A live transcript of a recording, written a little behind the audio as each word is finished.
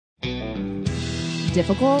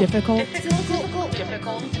Difficult.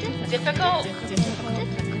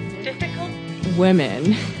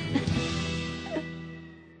 Women.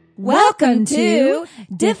 Welcome to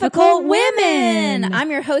Difficult Women. I'm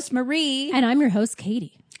your host, Marie. And I'm your host,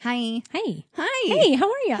 Katie. Hi. Hey. Hi. Hey, how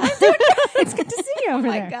are you? I'm doing good. It's good to see you over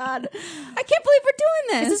there. Oh my God. I can't believe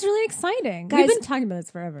we're doing This is really exciting. Guys, We've been talking about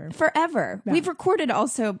this forever. Forever. Yeah. We've recorded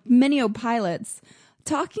also many pilots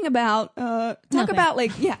talking about, Nothing.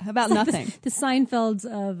 about nothing. The Seinfelds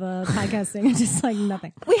of podcasting, just like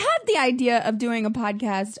nothing. We had the idea of doing a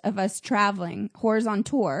podcast of us traveling, Whores on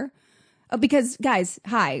Tour. Because, guys,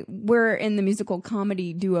 hi, we're in the musical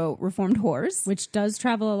comedy duo Reformed Whores. Which does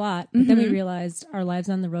travel a lot. But then we realized our lives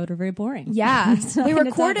on the road are very boring. Yeah. So we nothing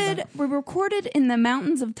to talk recorded in the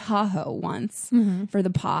mountains of Tahoe once for the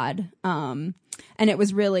pod. And it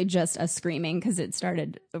was really just us screaming because it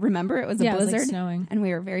started, remember, it was a Yeah, it was, blizzard. like, snowing. And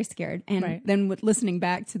we were very scared. And Right. then listening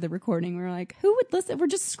back to the recording, we were like, who would listen? We're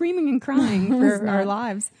just screaming and crying for our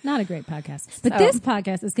lives. Not a great podcast. But So- this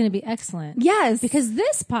podcast is going to be excellent. Yes. Because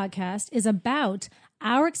this podcast is about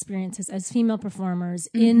our experiences as female performers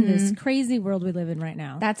in this crazy world we live in right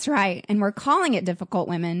now. That's right. And we're calling it Difficult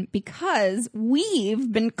Women because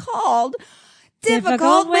we've been called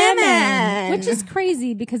Difficult Women. Which is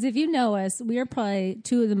crazy because if you know us, we are probably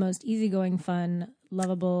two of the most easygoing, fun,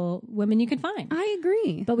 lovable women you can find. I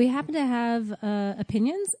agree. But we happen to have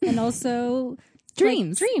opinions and also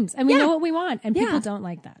Dreams. dreams. And we Yeah. know what we want. And Yeah. people don't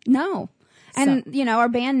like that. No. And, you know, our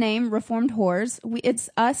band name, Reformed Whores, it's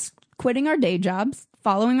us quitting our day jobs,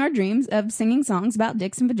 following our dreams of singing songs about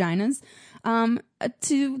dicks and vaginas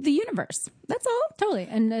to the universe. That's all. Totally.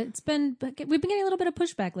 And we've been getting a little bit of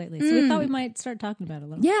pushback lately. So we thought we might start talking about it a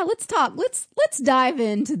little. Yeah, let's talk. Let's dive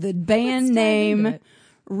into the band Let's dive name, into it.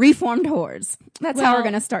 Reformed Whores. That's how Well, we're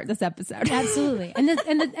going to start this episode. Absolutely. And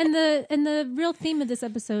the real theme of this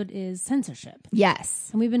episode is censorship. Yes.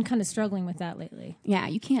 And we've been kind of struggling with that lately. Yeah,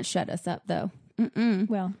 you can't shut us up, though.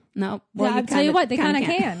 Well, No. yeah, I'll tell you what, they kind of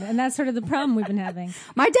can't. can. And that's sort of the problem we've been having.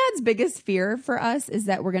 My dad's biggest fear for us is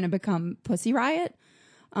that we're going to become Pussy Riot.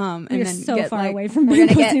 And We're then so get, far like, away from we're being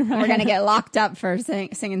gonna Pussy get Riot. we're gonna get locked up for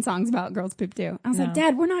singing songs about girls poop too. I was like,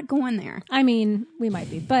 Dad, we're not going there. I mean, we might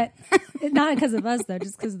be, but not because of us though,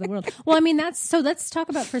 just because of the world. Well, I mean, so let's talk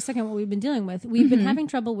about for a second what we've been dealing with. We've been having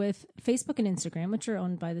trouble with Facebook and Instagram, which are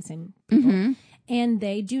owned by the same people, and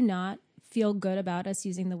they do not feel good about us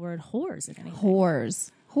using the word whores in anything.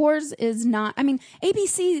 Whores is not. I mean,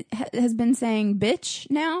 ABC has been saying bitch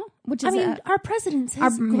now, which is our president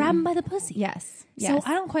says grab 'em by the pussy. yes. So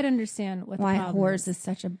I don't quite understand what why the problem whores is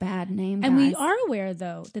such a bad name. And we guys. are aware,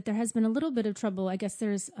 though, that there has been a little bit of trouble. I guess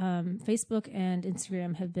there's Facebook and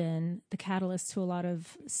Instagram have been the catalyst to a lot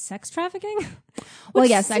of sex trafficking. Well,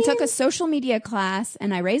 yes, I took a social media class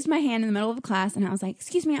and I raised my hand in the middle of the class and I was like,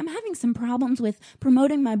 excuse me, I'm having some problems with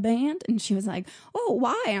promoting my band. And she was like, oh,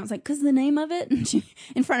 why? And I was like, because the name of it. And she,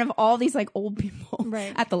 in front of all these like old people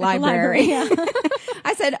at the library. Yeah.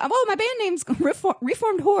 I said, well, my band name's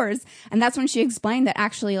Reformed Whores. And that's when she explained that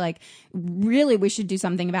actually, like, really we should do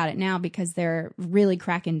something about it now because they're really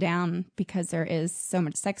cracking down because there is so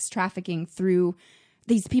much sex trafficking through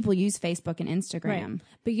these people use Facebook and Instagram. Right.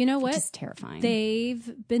 But you know what? Which is terrifying.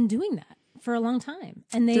 They've been doing that for a long time.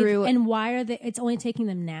 And why are they, it's only taking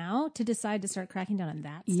them now to decide to start cracking down on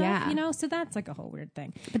that stuff, Yeah. you know? So that's like a whole weird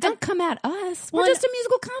thing. But don't come at us. We're Well, just a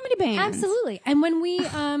musical comedy band. Absolutely. And when we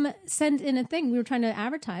send in a thing, we were trying to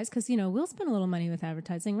advertise because, you know, we'll spend a little money with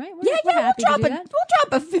advertising, right? We're happy to do that. We'll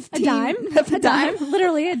drop a 15. A dime,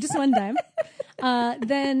 literally just one dime.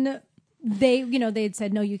 Then they'd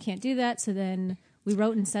said, no, you can't do that. So then we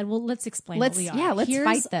wrote and said, well, let's explain what we are. Yeah, let's Here's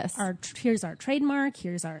fight this. Here's our trademark.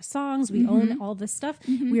 Here's our songs. We own all this stuff.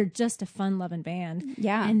 We are just a fun-loving band.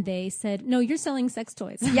 Yeah. And they said, no, you're selling sex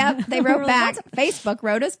toys. Yep, they We're wrote like, back. Facebook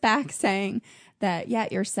wrote us back saying that, yeah,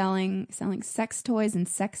 you're selling sex toys and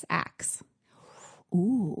sex acts.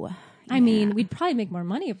 Ooh. I mean, we'd probably make more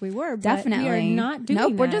money if we were, but Definitely. we are not doing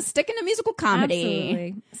Nope, that. we're just sticking to musical comedy.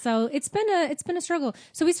 Absolutely. So it's been a struggle.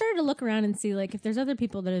 So we started to look around and see like if there's other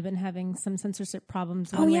people that have been having some censorship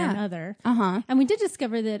problems one way or another. And we did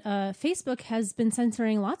discover that Facebook has been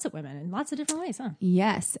censoring lots of women in lots of different ways, huh?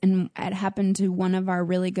 Yes, and it happened to one of our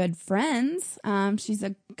really good friends. She's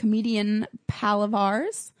a comedian pal of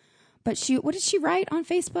ours. But what did she write on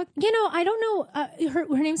Facebook? You know, I don't know. Her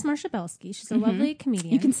name's Marsha Belsky. She's a lovely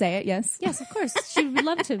comedian. You can say it, yes. Yes, of course. She would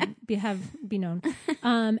love to be known.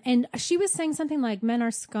 And she was saying something like "men are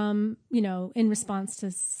scum," you know, in response to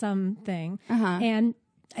something. And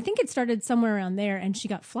I think it started somewhere around there, and she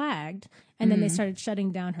got flagged. And then they started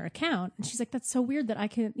shutting down her account. And she's like, "That's so weird that I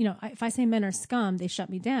can, you know, if I say men are scum, they shut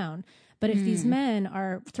me down. But if these men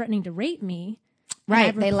are threatening to rape me."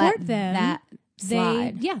 Right. And They report let them. that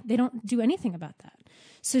slide. They don't do anything about that.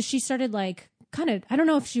 So she started like kind of, I don't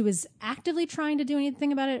know if she was actively trying to do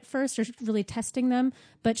anything about it at first or really testing them,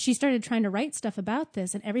 but she started trying to write stuff about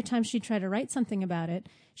this. And every time she tried to write something about it,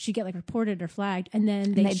 she'd get like reported or flagged, and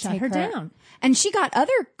then they'd shut her down. And she got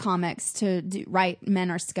other comics to write Men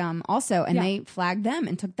Are Scum also, and they flagged them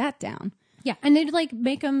and took that down. Yeah. And they'd like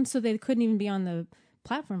make them so they couldn't even be on the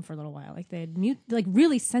platform for a little while. Like they'd mute, like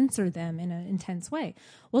really censor them in an intense way.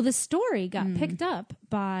 Well, the story got picked up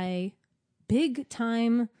by big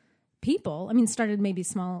time people. I mean, started maybe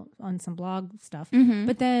small on some blog stuff,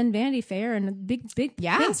 but then Vanity Fair and big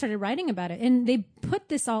things started writing about it, and they put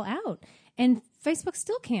this all out, and Facebook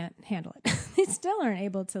still can't handle it. They still aren't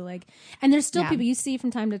able to like, and there's still people you see from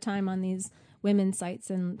time to time on these women's sites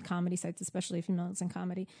and comedy sites, especially females in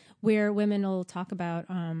comedy, where women will talk about,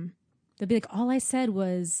 they'll be like, all I said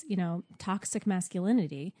was, toxic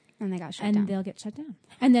masculinity. And they got shut down. And they'll get shut down.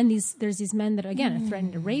 And then there's these men that, again,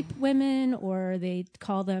 threaten to rape women, or they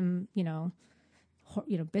call them,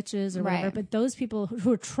 bitches or whatever. Right. But those people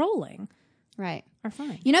who are trolling are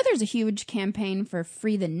fine. There's a huge campaign for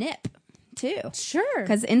Free the Nip, too. Sure.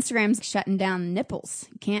 Because Instagram's shutting down nipples.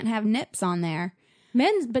 You can't have nips on there.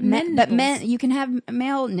 Men, you can have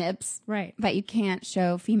male nips, right? But you can't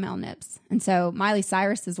show female nips. And so Miley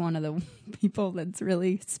Cyrus is one of the people that's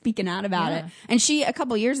really speaking out about it. And she, a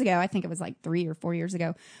couple years ago, I think it was like 3 or 4 years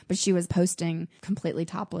ago, but she was posting completely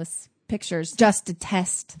topless pictures just to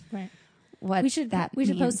test. Right. What we should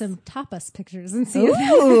post some tapas pictures and see.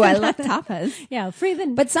 Ooh, I love tapas. Yeah, free the.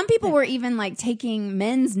 But some people were even like taking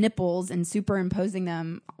men's nipples and superimposing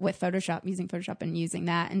them with Photoshop, using Photoshop and using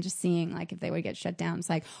that, and just seeing like if they would get shut down. It's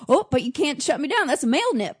like, oh, but you can't shut me down. That's a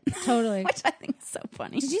male nip. Totally, which I think is so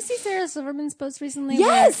funny. Did you see Sarah Silverman's post recently?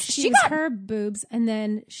 Yes, she got her boobs, and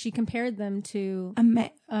then she compared them to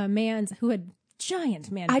a man's who had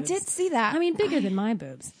giant man boobs. I did see that. I mean, bigger than my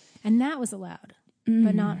boobs, and that was allowed.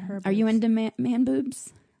 But not her boobs. Are you into man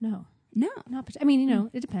boobs? No. No. I mean,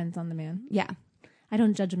 it depends on the man. Yeah. I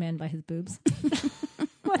don't judge a man by his boobs.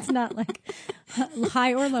 What's not like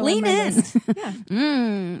high or low Lean on my in. list. Yeah.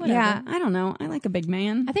 Yeah, I don't know. I like a big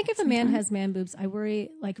man. I think if a man has man boobs, I worry,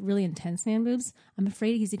 like really intense man boobs, I'm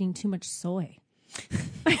afraid he's eating too much soy.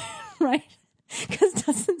 Right? Because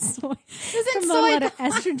doesn't soy promote a lot of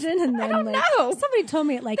estrogen? And then somebody told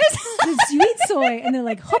me you eat soy and then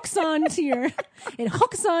like hooks onto your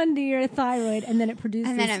thyroid, and then it produces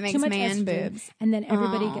and then it makes too much man estrogen, boobs. and then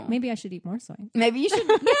everybody maybe I should eat more soy. Maybe you should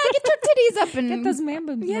get your titties up and get those man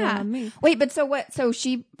boobs on me. Wait, but so what? So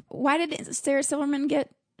why did Sarah Silverman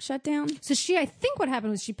get shut down? So I think what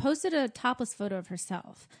happened was she posted a topless photo of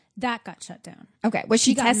herself. That got shut down. Okay. Was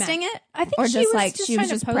she testing it? I think or she was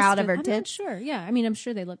just proud of her tits? I'm not sure. Yeah. I mean, I'm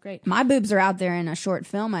sure they look great. My boobs are out there in a short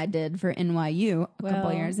film I did for NYU a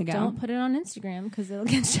couple years ago. Don't put it on Instagram because it'll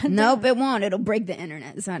get shut down. Nope, it won't. It'll break the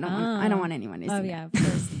internet. So I don't want anyone to see it. Oh, yeah, of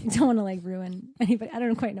course. You don't want to like ruin anybody. I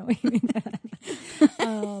don't quite know what you mean by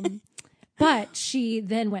that. But she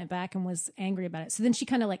then went back and was angry about it. So then she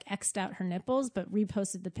kind of like X'd out her nipples, but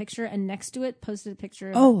reposted the picture, and next to it posted a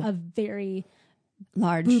picture of a very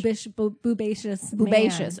large, boobacious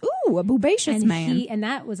man. Ooh, a boobacious man. And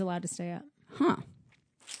that was allowed to stay up. Huh.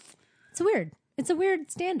 It's a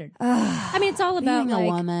weird standard. I mean, it's all about being like a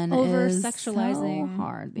woman over is sexualizing. so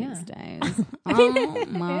hard these days. Oh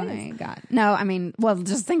my God. No, I mean, well,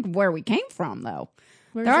 just think where we came from though.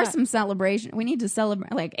 There are some celebration. We need to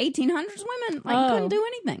celebrate like 1800s women couldn't do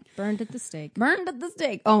anything. Burned at the stake.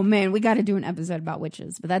 Oh man, we got to do an episode about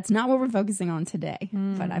witches, but that's not what we're focusing on today.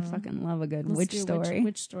 But I fucking love a good witch story.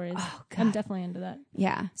 Witch stories. Oh, God. I'm definitely into that.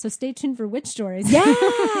 Yeah. So stay tuned for witch stories.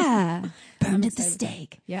 Yeah. Burned at the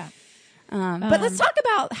stake. Yeah. But let's talk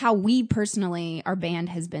about how we personally, our band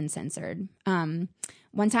has been censored. One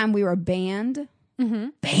time we were banned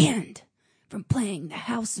from playing the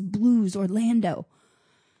House of Blues Orlando.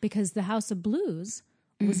 Because the House of Blues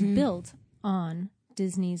was built on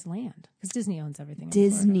Disney's land. Because Disney owns everything.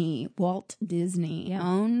 Walt Disney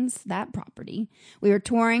owns that property. We were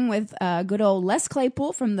touring with good old Les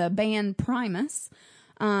Claypool from the band Primus.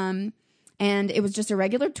 And it was just a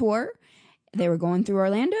regular tour. They were going through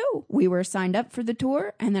Orlando. We were signed up for the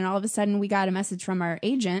tour. And then all of a sudden we got a message from our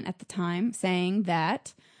agent at the time saying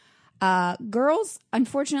that girls,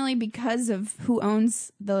 unfortunately, because of who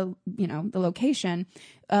owns the location,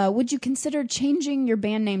 would you consider changing your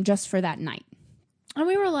band name just for that night? And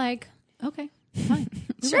we were like, okay, fine.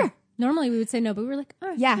 Sure. Normally we would say no, but we were like, all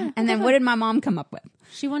right. Yeah. And then what did my mom come up with?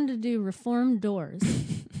 She wanted to do Reformed Doors,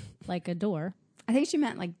 like a door. I think she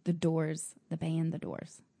meant like the Doors, the band, the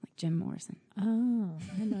Doors. Like Jim Morrison. Oh,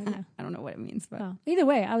 I had no idea. I don't know what it means, but Either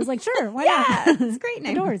way, I was like, sure, why yeah, not? it's a great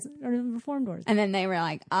name. The Doors, or the Reformed Doors. And then they were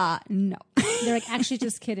like, no. They're like, actually,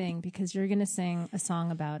 just kidding, because you're going to sing a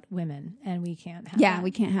song about women, and we can't have Yeah, that.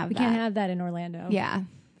 we can't have We that. can't have that in Orlando. Yeah.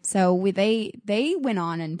 So they went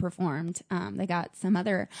on and performed. They got some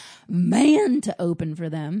other man to open for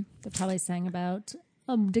them. They probably sang about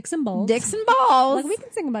dicks and balls. Dicks and Balls. Like, we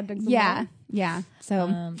can sing about dicks and yeah. balls. Yeah. So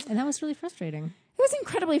And that was really frustrating. it was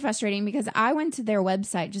incredibly frustrating because I went to their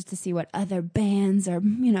website just to see what other bands or,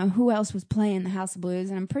 who else was playing the House of Blues.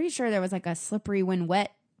 And I'm pretty sure there was like a Slippery When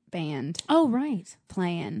Wet band Oh, right.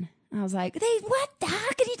 playing. I was like, what? How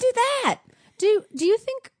could you do that? Do you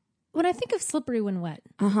think, when I think of Slippery When Wet,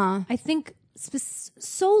 I think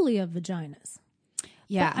solely of vaginas.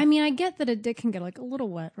 Yeah. But, I mean, I get that a dick can get like a little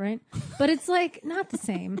wet, right? But it's like not the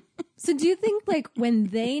same. So do you think like when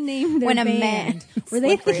they named their When a band, man- were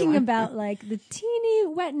they Slippery thinking one. about like the teeny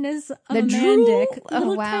wetness of The a man drool? dick, Oh,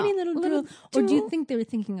 little wow. tiny little Little drool, or do you drool? think they were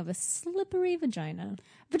thinking of a slippery vagina?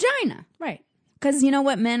 Vagina. Right. Because you know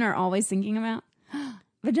what men are always thinking about?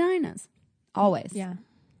 Vaginas. Always. Yeah.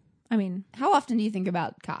 I mean, How often do you think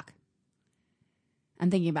about cock? I'm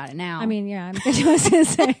thinking about it now. I was going to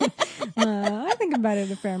say, I think about it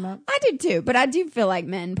a fair amount. I do too, but I do feel like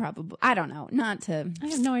men probably, I don't know, not to, I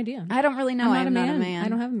have no idea. I don't really know. I'm I'm not a man. I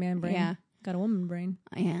don't have a man brain. Yeah. Got a woman brain.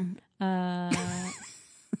 Yeah.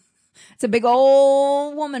 It's a big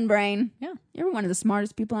old woman brain. Yeah. You're one of the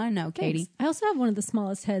smartest people I know, Katie. Thanks. I also have one of the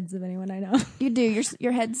smallest heads of anyone I know. You do.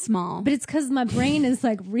 Your head's small. But it's because my brain is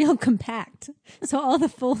like real compact. So all the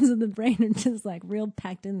folds of the brain are just like real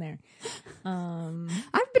packed in there.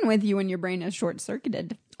 I've been with you when your brain is short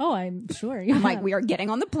circuited. Oh, I'm sure. I'm like, we are getting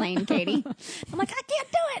on the plane, Katie. I'm like, I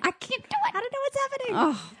can't do it. I can't do it. I don't know what's happening.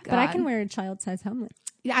 Oh, God. But I can wear a child-size helmet.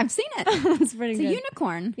 Yeah, I've seen it. It's pretty It's a good.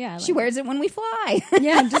 unicorn. Yeah, I she like wears it when we fly.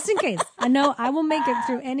 Yeah, just in case. I know I will make it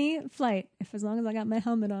through any flight as long as I got my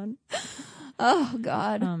helmet on. Oh,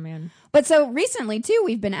 God. Oh, man. But so recently, too,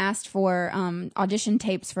 we've been asked for audition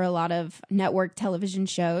tapes for a lot of network television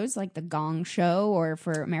shows like The Gong Show or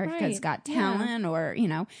for America's Right, Got yeah. Talent or,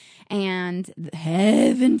 and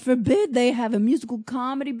heaven forbid they have a musical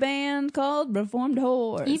comedy band called Reformed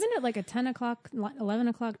Whores. Even at like a 10 o'clock, 11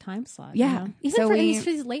 o'clock time slot. Yeah. You know? Even So for we-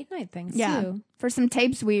 these late night things, yeah. too. For some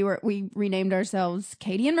tapes, we renamed ourselves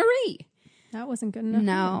Katie and Marie. That wasn't good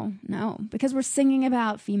enough. No, because we're singing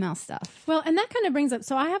about female stuff. Well, and that kind of brings up,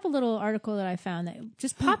 so I have a little article that I found that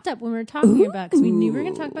just popped up when we were talking about, because we knew we were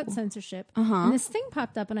going to talk about censorship. And this thing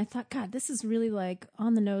popped up, and I thought, God, this is really like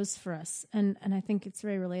on the nose for us. And I think it's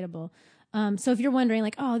very relatable. So if you're wondering,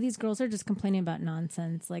 like, oh, these girls are just complaining about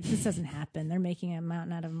nonsense, like this doesn't happen. They're making a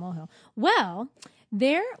mountain out of a molehill. Well,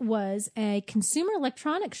 there was a Consumer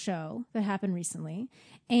Electronics show that happened recently.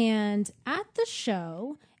 And at the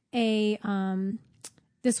show,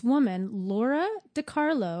 this woman, Laura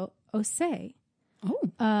DiCarlo Osei,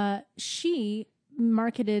 she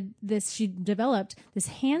marketed this, she developed this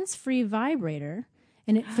hands-free vibrator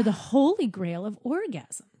and it for the holy grail of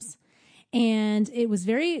orgasms. And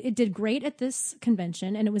it did great at this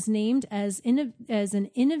convention, and it was named as an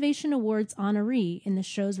Innovation Awards honoree in the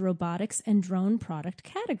show's robotics and drone product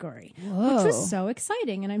category, which was so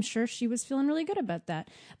exciting. And I'm sure she was feeling really good about that.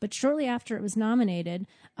 But shortly after it was nominated,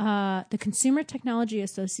 the Consumer Technology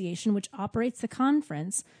Association, which operates the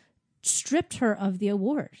conference, stripped her of the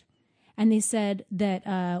award. And they said that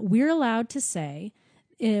we're allowed to say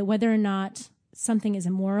whether or not something is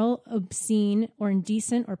immoral, obscene, or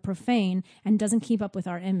indecent, or profane, and doesn't keep up with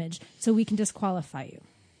our image, so we can disqualify you.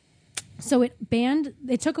 So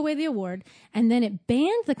they took away the award, and then it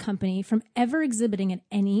banned the company from ever exhibiting at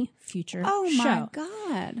any future show. Oh, my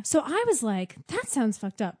God. So I was like, that sounds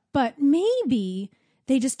fucked up, but maybe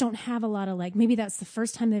they just don't have a lot of maybe that's the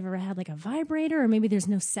first time they've ever had like a vibrator, or maybe there's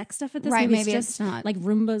no sex stuff at this. Right, maybe it's it's not. like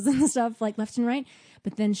Roombas and stuff like left and right.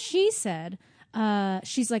 But then she said,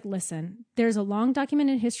 she's like, listen, there's a long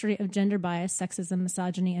documented history of gender bias, sexism,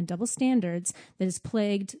 misogyny, and double standards that has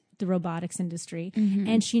plagued the robotics industry.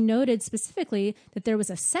 And she noted specifically that there was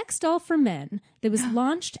a sex doll for men that was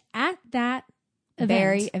launched at that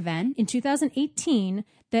event in 2018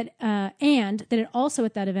 and that it also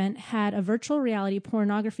at that event had a virtual reality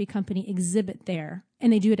pornography company exhibit there,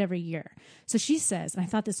 and they do it every year. So she says, and I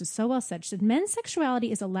thought this was so well said, she said, men's sexuality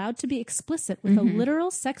is allowed to be explicit with a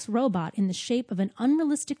literal sex robot in the shape of an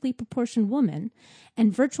unrealistically proportioned woman,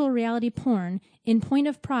 and virtual reality porn in point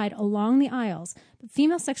of pride along the aisles. But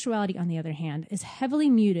female sexuality, on the other hand, is heavily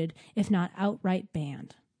muted, if not outright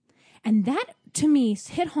banned. And that, to me,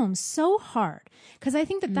 hit home so hard, because I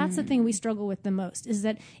think that that's the thing we struggle with the most, is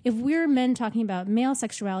that if we're men talking about male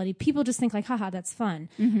sexuality, people just think like, haha, that's fun.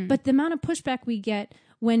 But the amount of pushback we get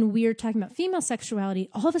when we're talking about female sexuality,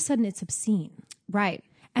 all of a sudden it's obscene. Right.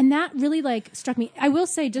 And that really struck me. I will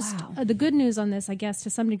say just the good news on this, I guess, to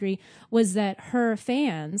some degree, was that her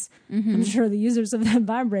fans, I'm sure the users of that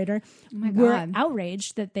vibrator, were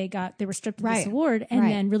outraged that they were stripped of this award, and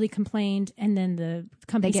then really complained. And then the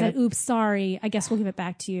company said, oops, sorry, I guess we'll give it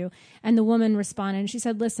back to you. And the woman responded and she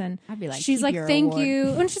said, listen, I'd be like, she's like, your thank award.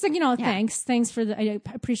 you. And she's like, thanks for I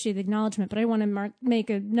appreciate the acknowledgement, but I want to make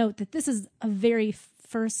a note that this is a very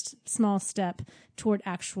first small step toward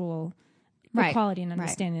actual equality and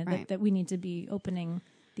understanding that we need to be opening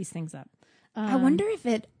these things up. I wonder if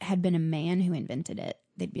it had been a man who invented it,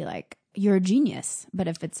 they'd be like, you're a genius. But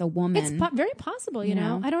if it's a woman... It's very possible, you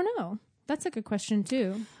know? I don't know. That's a good question,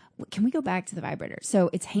 too. Can we go back to the vibrator? So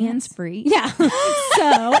it's hands-free. Yeah. So,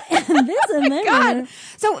 and this amendment... God.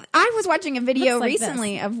 So I was watching a video like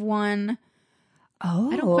recently of one...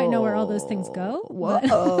 Oh. I don't quite know where all those things go.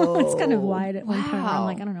 Whoa. It's kind of wide at one point. I'm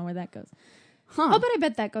like, I don't know where that goes. Oh, but I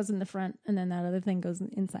bet that goes in the front, and then that other thing goes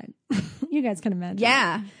inside. You guys can imagine.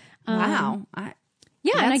 Yeah. Wow. And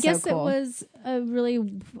I guess it was a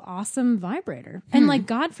really awesome vibrator. And like,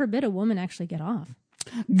 God forbid a woman actually get off.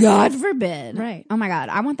 God forbid. Right. Oh my God.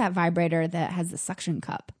 I want that vibrator that has the suction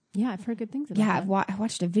cup. Yeah, I've heard good things about that. I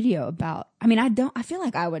watched a video about, I feel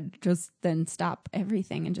like I would just then stop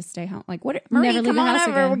everything and just stay home. Like, what? Marie, Never leave come the on house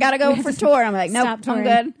over. again. We got to go for tour. I'm like, nope, Stop I'm touring.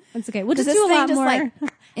 good. It's okay. We'll just This do a thing lot just more like,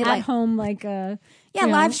 at home, like,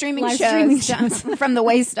 live streaming shows from the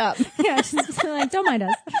waist up. Yeah, just like, don't mind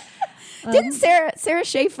us. Didn't Sarah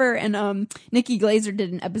Schaefer and Nikki Glazer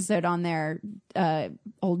did an episode on their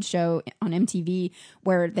old show on MTV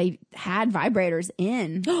where they had vibrators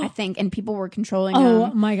in, I think, and people were controlling them.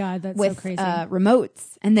 Oh my God, that's with so crazy.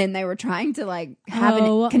 Remotes, and then they were trying to like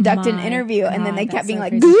conduct an interview, and then they kept being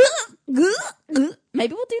like, maybe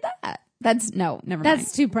we'll do that. Never mind.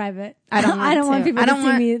 That's too private. I don't want people to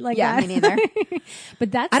see me like that. Yeah, me neither.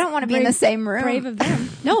 But I don't want to be in the same room. Brave of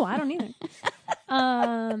them. No, I don't either.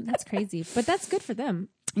 That's crazy, but that's good for them.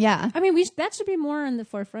 Yeah. I mean, that should be more in the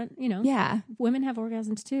forefront, you know. Yeah. Women have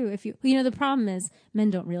orgasms too. The problem is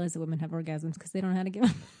men don't realize that women have orgasms because they don't know how to give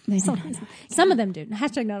them. Some of them do.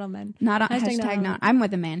 Hashtag not all men. Hashtag not. I'm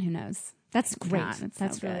with a man who knows. That's great. God,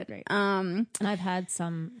 that's so really good. great. And I've had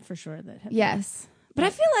some for sure that have. Yes. But I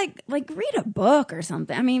feel like read a book or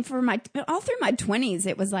something. I mean, all through my 20s,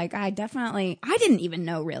 it was like I didn't even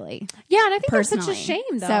know really. Yeah, and I think personally. that's such a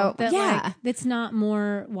shame though. So, that like it's not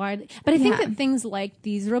more wide. But I think that things like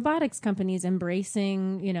these robotics companies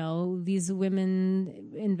embracing, these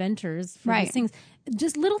women inventors for these things,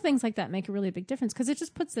 just little things like that make a really big difference because it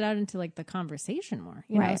just puts it out into like the conversation more,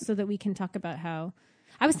 you know, so that we can talk about how.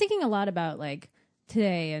 I was thinking a lot about like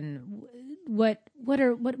today and what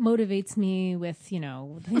motivates me with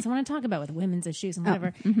the things I want to talk about with women's issues and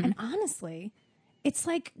whatever. And honestly, it's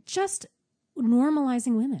like just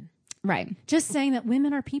normalizing women, right? Just saying that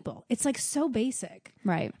women are people. It's like so basic,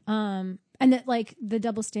 right? And that like the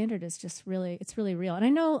double standard is just it's really real. And I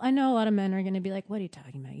know a lot of men are going to be like, "What are you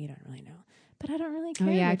talking about? You don't really know." But I don't really care.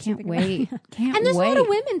 Oh yeah, I can't wait. And there's a lot of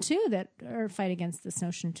women too that are fight against this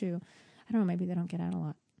notion too. I don't know. Maybe they don't get out a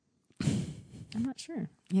lot. I'm not sure.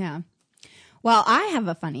 Yeah. Well, I have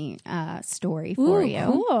a funny story for you.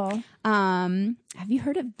 Cool. Have you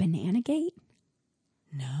heard of Bananagate?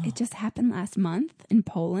 No. It just happened last month in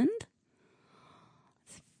Poland.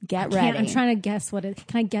 Get ready. I'm trying to guess what it.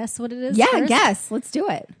 Can I guess what it is? Yeah, first? guess. Let's do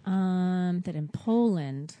it. That in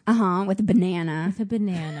Poland. With a banana. With a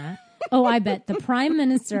banana. Oh, I bet the prime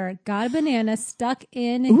minister got a banana stuck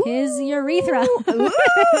in his urethra. Ooh.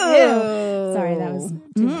 Sorry, that was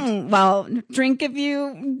too much. Well, drink if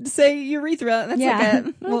you say urethra. That's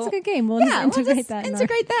that's a good game. We'll just integrate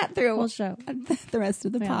that through whole show. The rest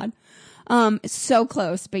of the pod. It's so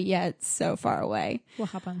close, but yet so far away. We'll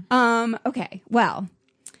hop on. Okay. Well,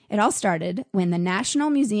 it all started when the National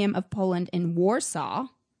Museum of Poland in Warsaw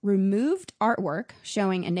removed artwork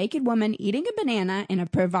showing a naked woman eating a banana in a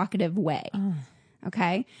provocative way.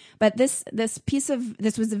 Okay. But this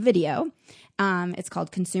was a video. It's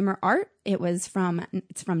called Consumer Art. It's from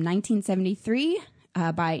 1973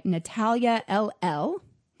 by Natalia LL.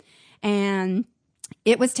 And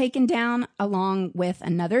it was taken down along with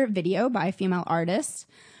another video by a female artist.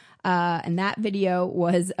 And that video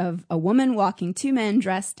was of a woman walking two men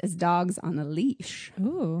dressed as dogs on a leash.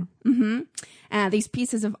 Ooh. These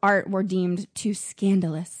pieces of art were deemed too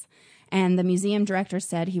scandalous. And the museum director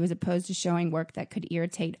said he was opposed to showing work that could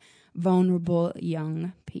irritate vulnerable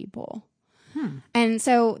young people. And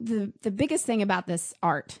so the biggest thing about this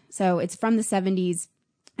art, so it's from the 70s.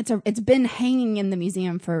 It's been hanging in the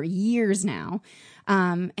museum for years now.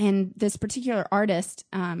 And this particular artist,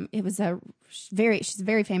 she's a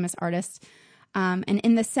very famous artist. And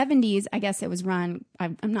in the 70s, I guess it was run,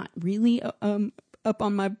 I'm not really up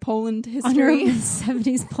on my Poland history.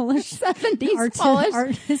 70s Polish 70s Polish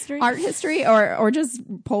art history or just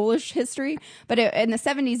Polish history. But in the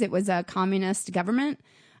 70s, it was a communist government.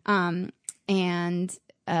 And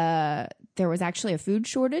there was actually a food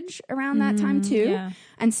shortage around that time too. Yeah.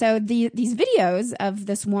 And so these videos of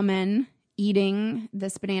this woman eating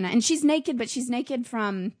this banana, and she's naked, but she's naked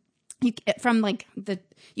from like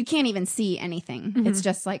you can't even see anything. It's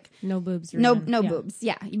just like no boobs, boobs.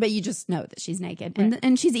 Yeah, but you just know that she's naked,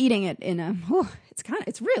 and she's eating it in a.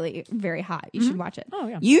 It's really very hot. You should watch it. Oh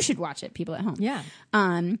yeah, you should watch it, people at home. Yeah.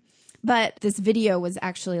 But this video was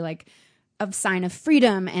actually like a sign of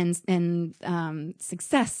freedom and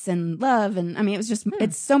success and love, and I mean, it was just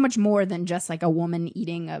it's so much more than just like a woman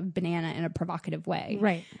eating a banana in a provocative way,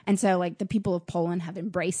 right? And so like the people of Poland have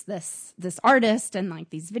embraced this artist and like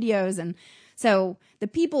these videos, and so the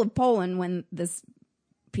people of Poland, when this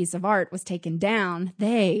piece of art was taken down,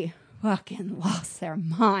 they fucking lost their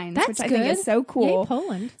minds. That's which I think is so cool. Yay,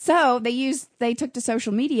 Poland. So they took to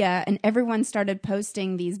social media, and everyone started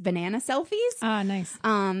posting these banana selfies. Ah, nice.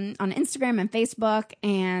 On Instagram and Facebook,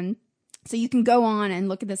 and so you can go on and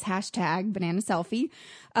look at this hashtag banana selfie,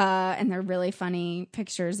 and they're really funny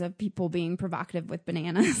pictures of people being provocative with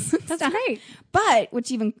bananas. That's great. But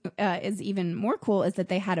which is even more cool is that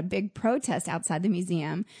they had a big protest outside the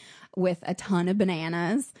museum with a ton of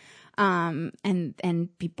bananas. And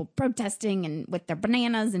people protesting and with their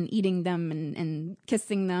bananas and eating them and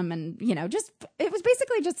kissing them, and it was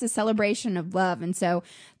basically just a celebration of love. And so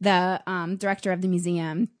the director of the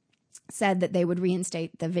museum said that they would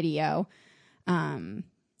reinstate the video.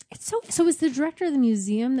 It's so was the director of the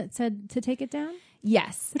museum that said to take it down?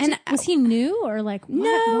 Yes. And was he new or like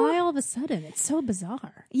why all of a sudden? It's so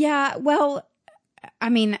bizarre. Yeah, well, I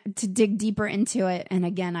mean, to dig deeper into it, and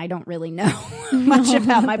again, I don't really know much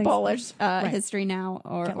about my Polish history now,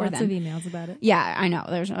 or lots of emails about it. Yeah, I know.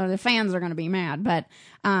 There's the fans are going to be mad, but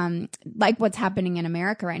like what's happening in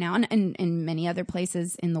America right now, and in many other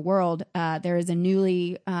places in the world, there is a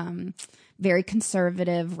newly very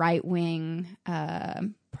conservative right wing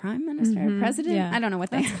prime minister, president. Yeah. I don't know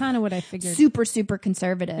what that's kind of what I figured. Super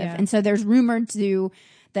conservative, and so there's rumored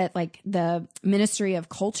that like the Ministry of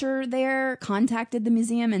Culture there contacted the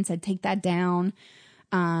museum and said, take that down.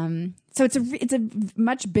 So it's a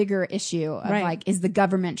much bigger issue of like, is the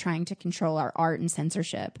government trying to control our art and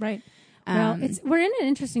censorship? Right. Well, we're in an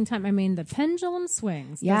interesting time. I mean, the pendulum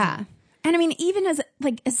swings. Yeah. And I mean, even as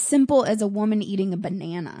simple as a woman eating a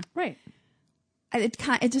banana. Right.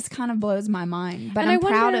 It just kind of blows my mind, but and I'm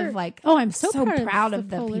proud of I'm so proud of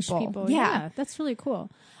the Polish people. Yeah. That's really cool.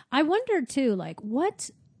 I wonder too, like, what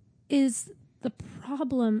is the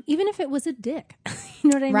problem, even if it was a dick? You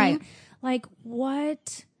know what I mean? Like,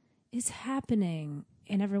 what is happening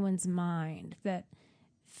in everyone's mind that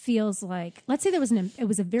feels like, let's say it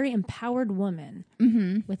was a very empowered woman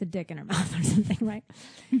with a dick in her mouth or something, right?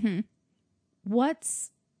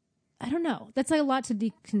 I don't know. That's like a lot to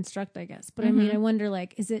deconstruct, I guess. But I mean, I wonder,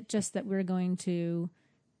 like, is it just that we're going to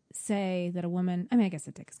say that a woman, I mean, I guess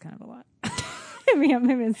a dick is kind of a lot. Maybe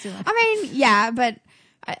it's too much. I mean, yeah, but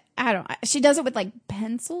I don't. She does it with like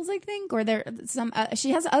pencils, I think, or there some.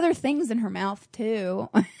 She has other things in her mouth too,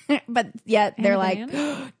 but yet they're like,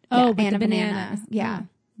 and a banana. Yeah,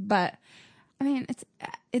 but I mean,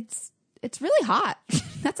 it's really hot.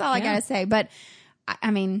 That's all I gotta say. But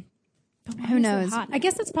I mean, who knows? I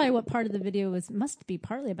guess that's probably what part of the video must be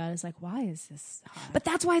partly about. Is like, why is this hot? But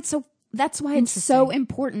that's why it's so. That's why it's so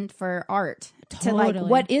important for art to like,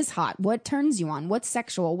 what is hot? What turns you on? What's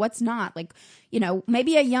sexual? What's not? Like,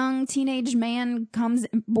 maybe a young teenage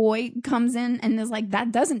boy comes in and is like,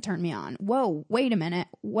 that doesn't turn me on. Whoa, wait a minute.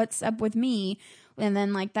 What's up with me? And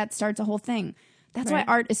then like that starts a whole thing. That's why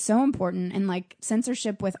art is so important. And like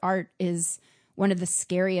censorship with art is one of the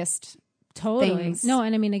scariest things. No,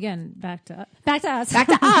 and I mean, again, back to us. Back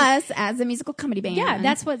to us as a musical comedy band. Yeah,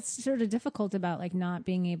 that's what's sort of difficult about like not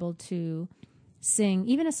being able to sing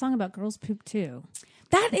even a song about girls poop too.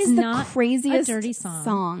 That is the craziest a dirty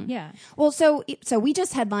song. Yeah. Well, so we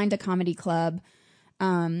just headlined a comedy club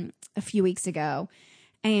a few weeks ago,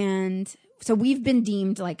 and so we've been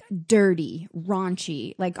deemed like dirty,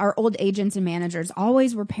 raunchy. Like our old agents and managers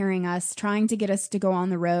always were pairing us, trying to get us to go on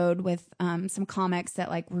the road with some comics that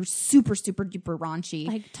like were super, super duper raunchy.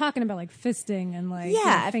 Like talking about like fisting and like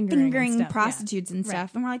fingering and stuff. prostitutes and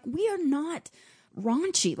stuff. And we're like, we are not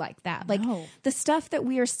raunchy like that. Like No. the stuff that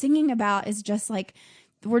we are singing about is just like,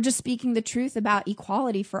 we're just speaking the truth about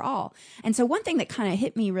equality for all. And so one thing that kind of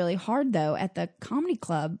hit me really hard though at the comedy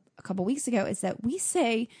club a couple weeks ago is that we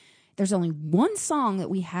say there's only one song that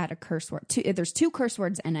we had a curse word. There's 2 curse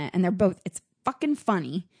words in it, and they're both, it's fucking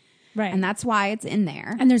funny. Right. And that's why it's in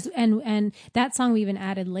there. And there's and that song we even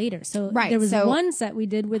added later. So Right, there was so- one set we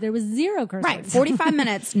did where there was 0 curse Right. words. 45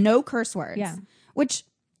 minutes, no curse words. Yeah. Which,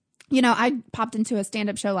 you know, I popped into a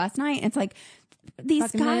stand-up show last night. And it's like, these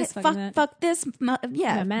Fucking guys, this, fucking that. fuck this.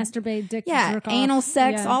 Yeah, masturbate, dick, Yeah, jerk off. anal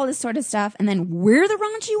sex, Yeah. all this sort of stuff. And then we're the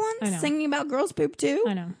raunchy I ones know. singing about girls' poop too.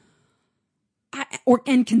 I know.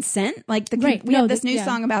 And consent. Like Right. we No, have this new yeah.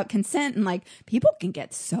 song about consent, and like people can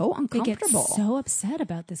get so They get uncomfortable. so upset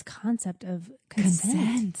about this concept of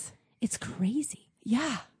consent. It's crazy.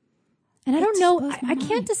 Yeah. And I It don't just know. blows my I can't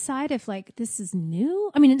mind. decide if like this is new.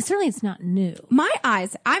 I mean, certainly it's not new. My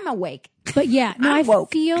eyes, I'm awake. But yeah, no, I'm I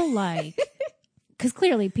woke. feel like because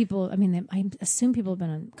clearly people. I mean, I assume people have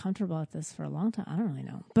been uncomfortable with this for a long time. I don't really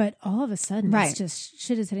know, but all of a sudden, Right. it's just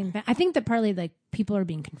shit is hitting the fan. I think that partly like people are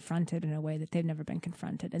being confronted in a way that they've never been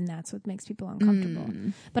confronted, and that's what makes people uncomfortable.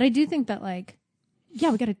 But I do think that like,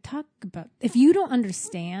 yeah, we got to talk about if you don't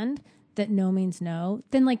understand that no means no,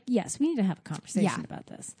 then like yes, we need to have a conversation Yeah. about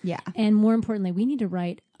this. Yeah. And more importantly, we need to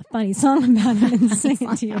write a funny song about it and sing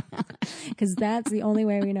it to you because that's the only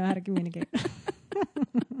way we know how to communicate.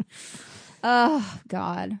 Oh,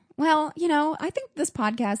 God. Well, you know, I think this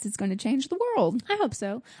podcast is going to change the world. I hope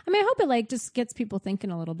so. I mean, I hope it like just gets people thinking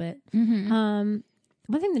a little bit.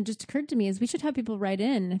 One thing that just occurred to me is we should have people write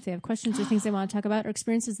in if they have questions or things they want to talk about or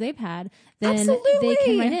experiences they've had. Then Absolutely. they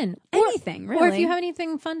can write in Anything, Or if really. you have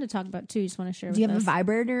anything fun to talk about too, you just want to share. Do you with have us. a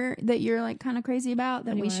vibrator that you're like kind of crazy about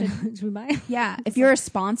that we should? Should we buy? Yeah. If you're a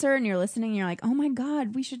sponsor and you're listening, you're like, oh my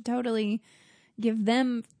God, we should totally give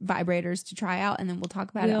them vibrators to try out, and then we'll talk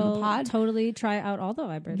about it on We'll the pod. totally try out all the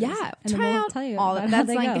vibrators. Yeah, and then try we'll out tell you all about of how that's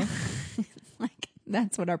they like, go. like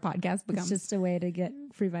that's what our podcast It's becomes. just a way to get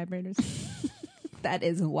free vibrators. That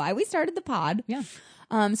is why we started the pod. Yeah.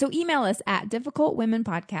 So email us at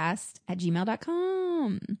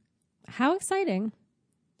difficultwomenpodcast@gmail.com. How exciting!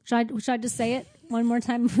 Should I just say it one more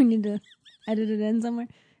time? If we need to edit it in somewhere.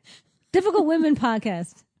 Difficult Women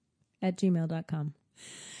Podcast @gmail.com.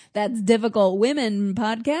 That's Difficult Women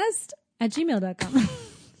Podcast. @gmail.com.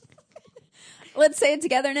 Let's say it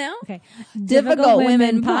together now. Okay. Difficult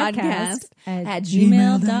Women Podcast at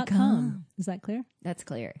gmail.com. Is that clear? That's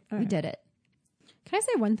clear. We right. did it. Can I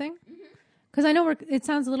say one thing? Because I know it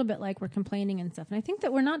sounds a little bit like we're complaining and stuff. And I think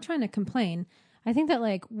that we're not trying to complain. I think that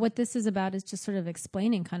like what this is about is just sort of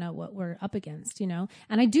explaining kind of what we're up against, you know?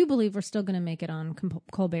 And I do believe we're still going to make it on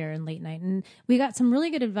Colbert and Late Night. And we got some really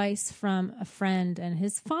good advice from a friend and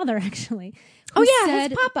his father, actually. Who Oh, yeah, his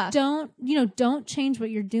said, papa. Don't change what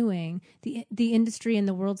you're doing. The industry and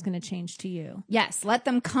the world's going to change to you. Yes, let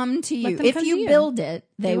them come to you. Let them If come to you you. build it,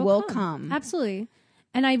 they will come. Absolutely.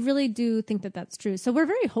 And I really do think that that's true. So we're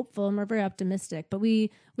very hopeful and we're very optimistic, but we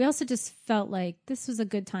also just felt like this was a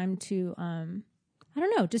good time to, I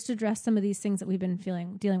don't know, just address some of these things that we've been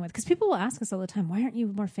dealing with. Because people will ask us all the time, why aren't you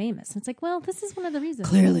more famous? And it's like, well, this is one of the reasons.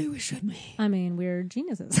 Clearly we should be. I mean, we're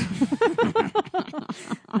geniuses. I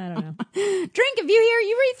don't know. Drink if you hear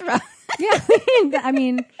urethra. Yeah. I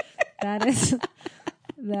mean, that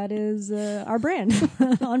is our brand,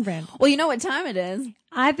 on brand. Well, you know what time it is.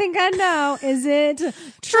 I think I know. Is it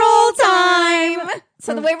Troll time.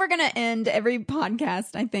 So the way we're going to end every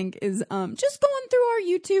podcast, I think, is just going through our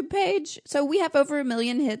YouTube page. So we have over 1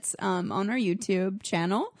 million hits on our YouTube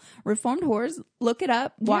channel, Reformed Whores. Look it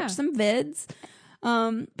up. Watch Yeah. some vids.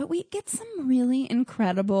 But we get some really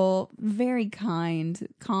incredible, very kind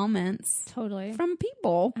comments Totally. from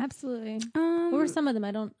people. Absolutely. What were some of them?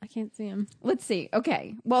 I can't see them. Let's see.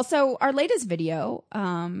 Okay. Well, so our latest video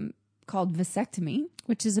called Vasectomy.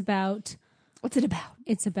 Which is about, What's it about?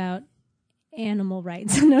 it's about animal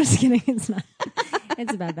rights. No, just kidding. It's not.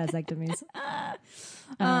 It's about vasectomies.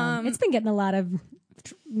 It's been getting a lot of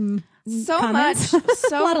So comments. much.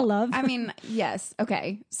 So A lot of love. I mean, yes.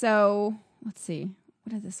 Okay. So let's see.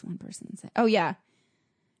 What did this one person say? Oh, yeah.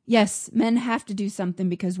 Yes, men have to do something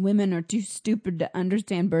because women are too stupid to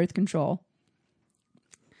understand birth control.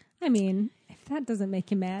 I mean, if that doesn't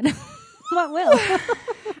make you mad, what will?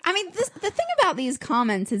 I mean, the thing about these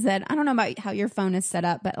comments is that I don't know about how your phone is set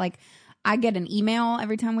up, but like I get an email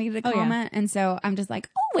every time we get a Oh, yeah. comment. And so I'm just like,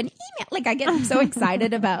 oh, an email. Like I get so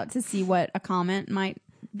excited about to see what a comment might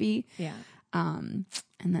be. Yeah. And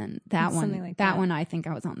then that Something like that that. one, I think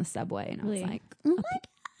I was on the subway and I was Really? like, oh my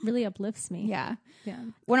really uplifts me. Yeah. Yeah.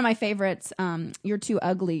 One of my favorites, you're too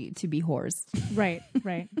ugly to be whores. Right.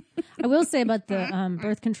 I will say about the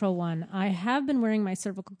birth control one, I have been wearing my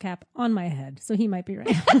cervical cap on my head, so he might be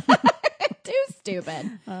right. Too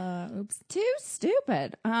stupid. Oops. Too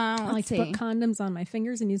stupid. I like Let's to see. put condoms on my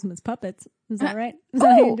fingers and use them as puppets. Is that right? Is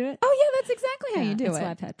that how you do it? Oh, yeah, that's exactly how you do that's it. why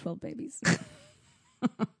I've had 12 babies.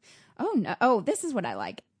 Oh, no. Oh, this is what I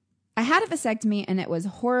like. I had a vasectomy and it was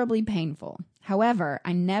horribly painful. However,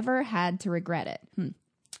 I never had to regret it.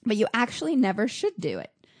 But you actually never should do it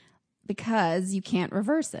because you can't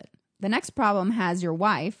reverse it. The next problem has your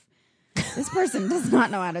wife. This person does not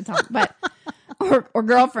know how to talk, but or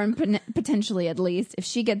girlfriend potentially at least. If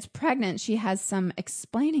she gets pregnant, she has some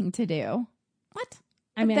explaining to do. What?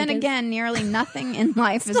 I mean, then again, nearly nothing in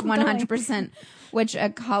life is 100%, which a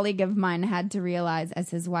colleague of mine had to realize as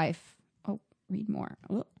his wife. Oh, read more.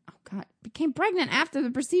 Oh, God. Became pregnant after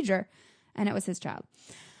the procedure, and it was his child.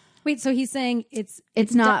 Wait, so he's saying it's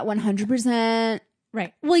not 100%.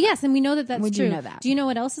 right. Well, yes, and we know that that's We true. do know that. Do you know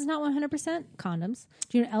what else is not 100%? Condoms.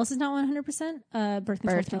 Do you know what else is not 100%?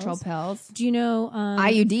 Birth control pills. Do you know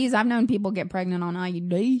IUDs. I've known people get pregnant on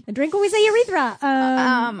IUD. drink when we say urethra?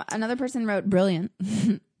 Another person wrote brilliant.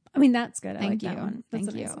 I mean, that's good. I Thank like you. that one. That's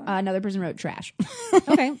Thank a you. nice one. Another person wrote trash.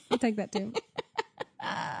 Okay, I'll take that too.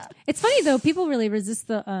 It's funny though, people really resist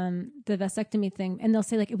the vasectomy thing, and they'll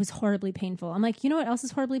say like it was horribly painful. I'm like, you know what else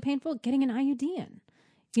is horribly painful? Getting an IUD in.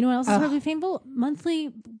 You know what else is horribly painful?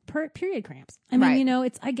 Monthly period cramps. I mean, Right. you know,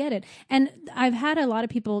 I get it. And I've had a lot of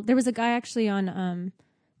people. There was a guy actually on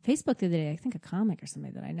Facebook the other day, I think a comic or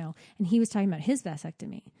somebody that I know, and he was talking about his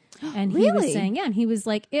vasectomy. And he was Really? saying, yeah, and he was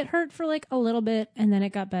like, it hurt for like a little bit, and then it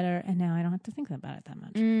got better, and now I don't have to think about it that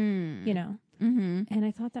much. You know? Mm-hmm. And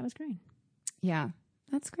I thought that was great. Yeah,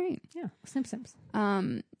 that's great. Yeah, snip snips.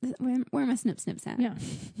 Where are my snip snips at? Yeah,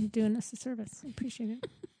 you're doing us a service. I appreciate it.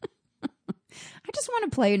 I just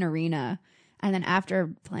want to play an arena, and then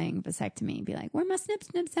after playing vasectomy, be like, "Where are my snip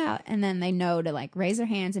snips out?" And then they know to like raise their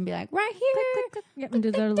hands and be like, "Right here." Yep, and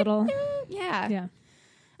do their little Yeah. yeah.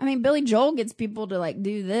 I mean, Billy Joel gets people to like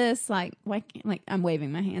do this, like I'm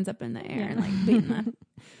waving my hands up in the air and like beating that.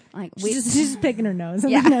 Like She's just picking her nose.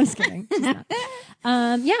 Yeah. No, I'm just kidding. She's not.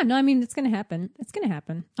 Yeah, no, I mean, it's going to happen. It's going to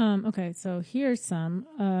happen. Okay, so here's some.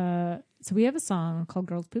 So we have a song called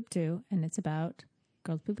Girls Poop Too, and it's about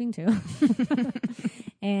girls pooping too.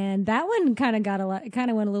 And that one kind of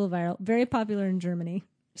went a little viral. Very popular in Germany.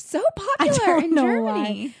 so popular in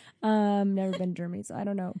Germany. Never been to Germany, so I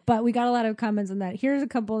don't know. But we got a lot of comments on that. Here's a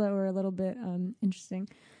couple that were a little bit interesting.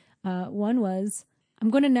 One was, I'm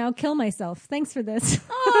going to now kill myself. Thanks for this.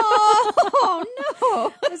 Oh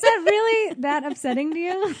no! Was that really that upsetting to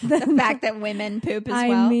you? The fact that women poop as I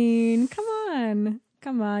well. mean,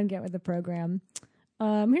 come on, get with the program.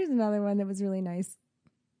 Here's another one that was really nice.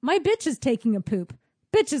 My bitch is taking a poop.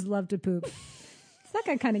 Bitches love to poop. So that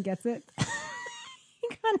guy kind of gets it.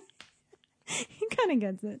 He kind of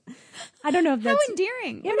gets it. I don't know if How that's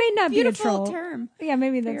endearing! It may not be a Beautiful troll. term. Yeah,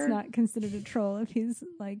 maybe that's Fair. not considered a troll if he's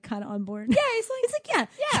like kind of on board. Yeah, he's like,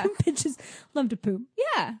 yeah. Bitches love to poop.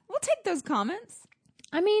 Yeah, we'll take those comments.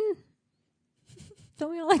 I mean,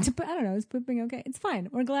 don't we all like to poop? I don't know. Is pooping okay? It's fine.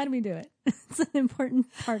 We're glad we do it. It's an important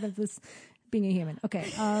part of this being a human.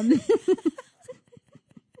 Okay.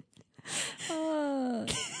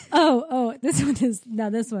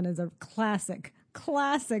 This one is a classic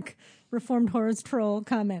Reformed Horrors troll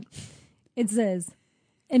comment. It says,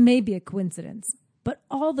 it may be a coincidence, but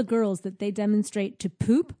all the girls that they demonstrate to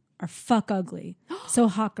poop are fuck ugly. So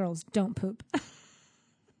hot girls don't poop.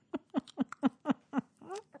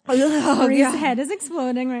 Marie's head is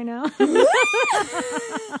exploding right now. Who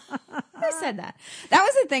said that? That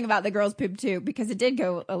was the thing about the girls poop too, because it did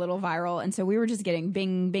go a little viral, and so we were just getting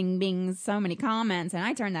bing, bing, bing, so many comments, and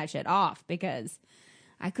I turned that shit off because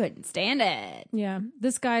I couldn't stand it. Yeah.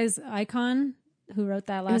 This guy's icon who wrote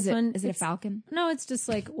that last one. Is it a falcon? No, it's just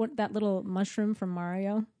like that little mushroom from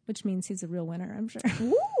Mario, which means he's a real winner, I'm sure.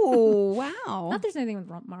 Ooh, wow. Not there's anything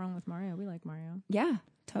wrong with Mario. We like Mario. Yeah,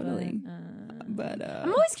 totally. But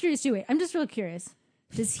I'm always curious too. Wait, I'm just real curious.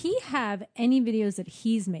 Does he have any videos that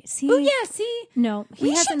he's made? oh yeah, see, No, he We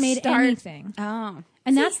hasn't should made start- anything. oh,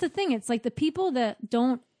 And that's the thing. It's like the people that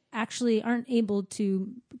aren't able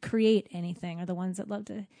to create anything are the ones that love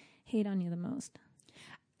to hate on you the most.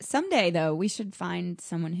 someday though we should find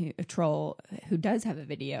someone a troll who does have a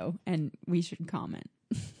video, and we should comment.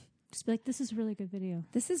 Just be like, this is a really good video.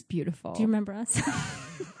 This is beautiful. Do you remember us?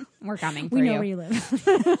 We're coming for We know you. where you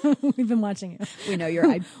live. We've been watching you. We know your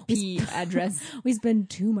IP address. We spend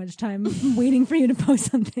too much time waiting for you to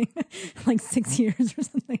post something, like 6 years or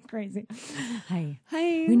something crazy. Hi.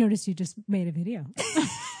 We noticed you just made a video.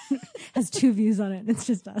 Has 2 views on it. It's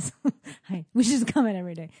just us. Hi. We should just comment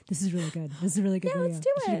every day. This is really good. This is a really good video. Let's do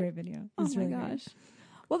This is it. a great video. Oh This is my really gosh. great.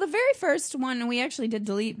 Well, the very first one we actually did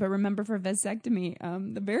delete, but remember for vasectomy,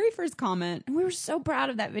 the very first comment, and we were so proud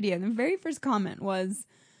of that video. The very first comment was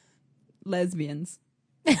lesbians.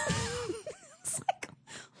 It's like,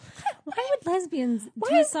 Why would lesbians why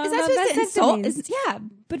do a is song that about supposed to insult? vasectomies? Yeah,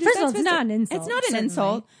 but First of all, it's not an insult, It's not an certainly.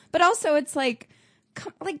 insult, but also it's like,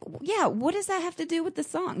 yeah. What does that have to do with the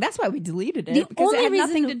song? That's why we deleted it because it had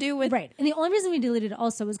nothing to do with right. And the only reason we deleted it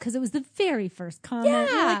also was because it was the very first comment. Yeah.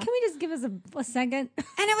 We're like, can we just give us a second? And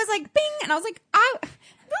it was like, bing, and I was like, no,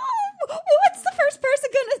 what's the first person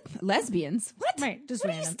gonna lesbians? What? Right, just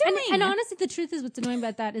what are you random. doing? And honestly, the truth is, what's annoying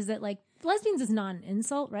about that is that like lesbians is not an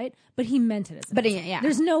insult, right? But he meant it as an But insult. yeah,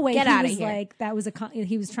 There's no way Get he outta was here. like that was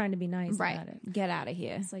he was trying to be nice Right. about it. Get out of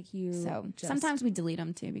here. It's like you. So just- sometimes we delete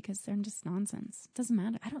them too because they're just nonsense. Doesn't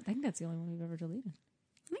matter. I don't think that's the only one we've ever deleted.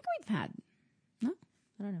 I think we've had no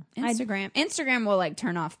I don't know. Instagram will like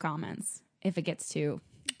turn off comments if it gets too.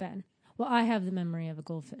 Bad. Well, I have the memory of a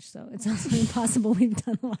goldfish, so it's also impossible. We've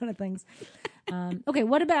done a lot of things. Okay,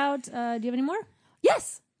 what about? Do you have any more?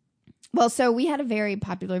 Yes. Well, so we had a very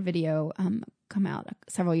popular video come out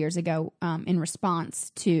several years ago in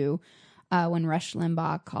response to when Rush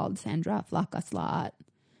Limbaugh called Sandra Flock a slut,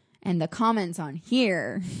 and the comments on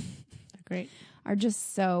here Great. are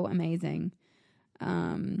just so amazing.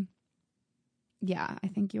 Yeah, I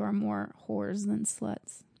think you are more whores than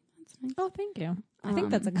sluts. That's nice. Oh, thank you. I think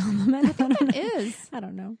that's a compliment. I don't It know. is. I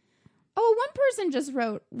don't know. Oh, one person just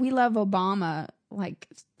wrote, "We love Obama," like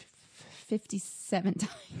 57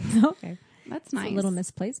 times. Okay, That's it's nice. a little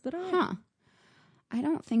misplaced, but all right. Huh. I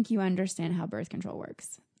don't think you understand how birth control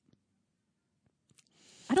works.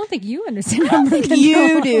 I don't think you understand. I don't think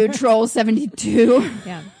you do, Troll 72.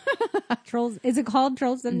 Yeah. Trolls. Is it called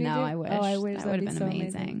Trolls 72? No, I wish. Oh, I wish that that'd would have be been so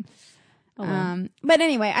amazing. Oh, well. But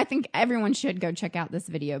anyway, I think everyone should go check out this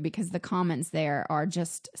video because the comments there are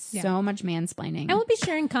just so much mansplaining. And we'll be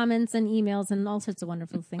sharing comments and emails and all sorts of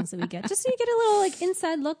wonderful things that we get, just so you get a little like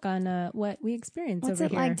inside look on what we experience What's over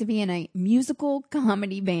it here. like to be in a musical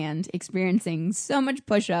comedy band experiencing so much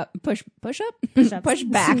push-up? Push-ups. Push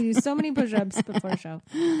back. We do so many push-ups before a show.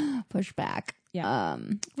 Push back. Yeah.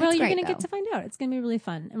 Well, You're gonna get to find out. It's gonna be really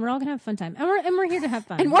fun, and we're all gonna have a fun time, and we're here to have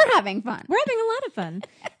fun. And we're having fun. We're having a lot of fun,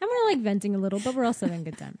 and we're like venting a little, but we're also having a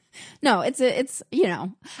good time. No, it's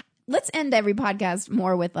let's end every podcast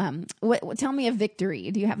more with tell me a victory.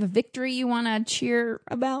 Do you have a victory you want to cheer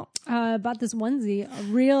about? Bought this onesie,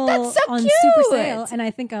 real That's so on cute. super sale, and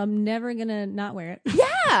I think I'm never gonna not wear it.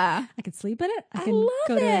 Yeah. I could sleep in it. I I can love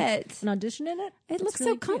go to it. an audition in it. It It's looks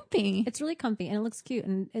really so cute. comfy. It's really comfy, and it looks cute,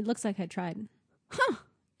 and it looks like I tried.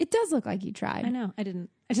 It does look like you tried. I know. I didn't.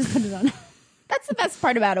 I just put it on. That's the best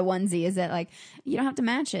part about a onesie is that like you don't have to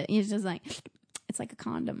match it. You just like it's like a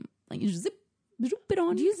condom. Like you just zip it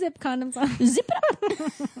on. Do you zip condoms on? Zip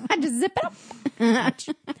it up. I just zip it up.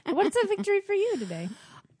 What's a victory for you today?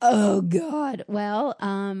 Oh God. Well,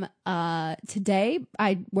 today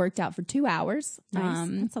I worked out for 2 hours. Nice.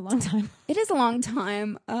 That's a long time. It is a long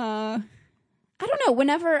time. I don't know.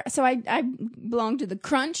 Whenever, so I belong to the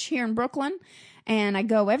Crunch here in Brooklyn, and I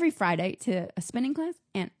go every Friday to a spinning class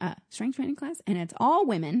and a strength training class, and it's all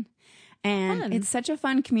women, and Fun. it's such a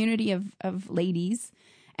fun community of ladies.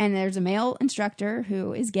 And there's a male instructor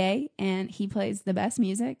who is gay, and he plays the best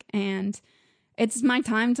music, and it's my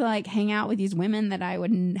time to like hang out with these women that I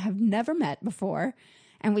would have never met before.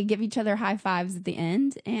 And we give each other high fives at the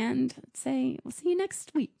end and say, we'll see you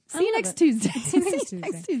next week. See you love next it. Tuesday. See you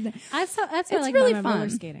next Tuesday. That's what I It's like really about my roller fun.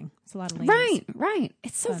 skating. It's a lot of ladies. Right.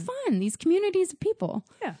 It's so fun. These communities of people.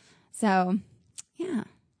 Yeah. So, yeah.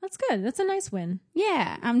 That's good. That's a nice win.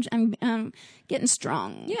 Yeah. I'm getting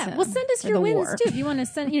strong. Yeah. to- Well, send us for your the wins war. too. If you want to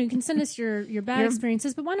send, you can send us your bad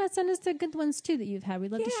experiences, but why not send us the good ones too that you've had?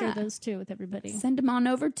 We'd love to share Yeah. those too with everybody. Send them on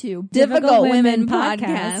over to Difficult Women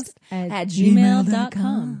Podcast at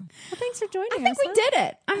gmail.com. Well, thanks for joining I think us. we did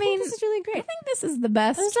it. I mean, this is really great. I think this is the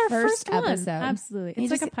best This is our first one. episode. Absolutely. You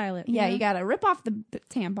It's like just- a pilot. Yeah, you you know? got to rip off the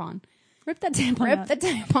tampon. Rip that tampon Rip out. the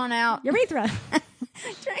tampon out. Urethra.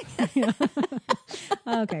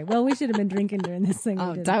 Okay. Well, we should have been drinking during this thing. Oh,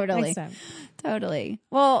 We didn't. totally. Next time. Totally.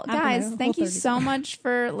 Well, After my guys, whole thank you 30s. so much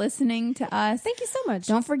for listening to us. Thank you so much.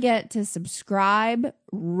 Don't forget to subscribe,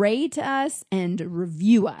 rate us, and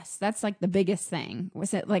review us. That's like the biggest thing.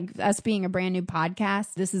 Was it like us being a brand new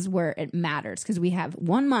podcast? This is where it matters because we have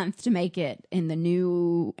 1 month to make it in the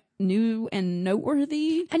new and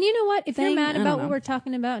noteworthy. And you know what? If you're thing? mad I about don't what know. we're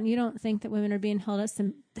talking about and you don't think that women are being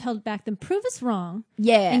held back, then prove us wrong.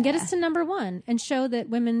 Yeah. And get us to number 1 and show that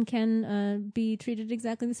women can be treated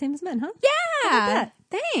exactly the same as men, huh? Yeah.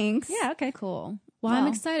 Thanks. Yeah, okay. Cool. Well, I'm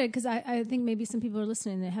excited because I think maybe some people are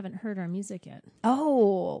listening that haven't heard our music yet.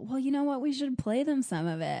 Oh, well, you know what? We should play them some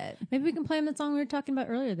of it. Maybe we can play them the song we were talking about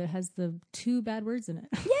earlier that has the 2 bad words in it.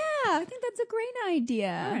 Yeah, I think that's a great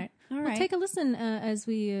idea. All right. All Well, right. take a listen as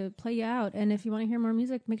we play you out. And if you want to hear more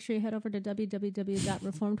music, make sure you head over to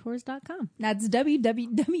www.reformedwhores.com. That's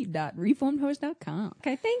www.reformedhorse.com.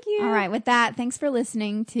 Okay, thank you. All right. With that, thanks for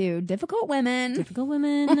listening to Difficult Women. Difficult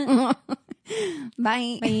women.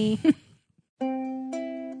 Bye. Bye.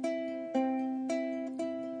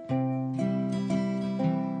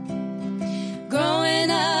 Growing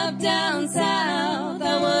up down south,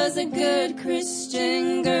 I was a good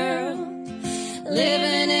Christian girl.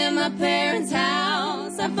 Living in my parents'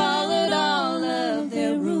 house, I followed all of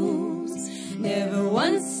their rules. Never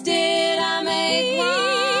once did I make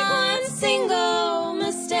one single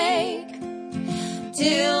mistake.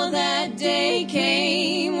 Till that day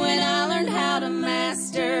came when I learned how to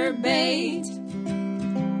masturbate.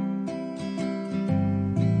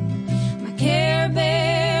 My Care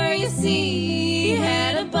Bear, you see,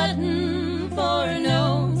 had a button for a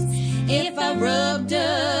nose. If I rubbed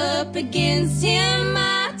up against him,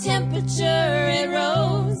 my temperature it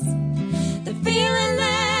rose. The feeling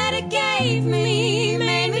that it gave me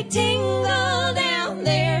made me tingle down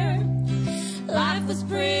there. Life was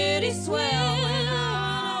pretty swell when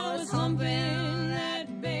I was humping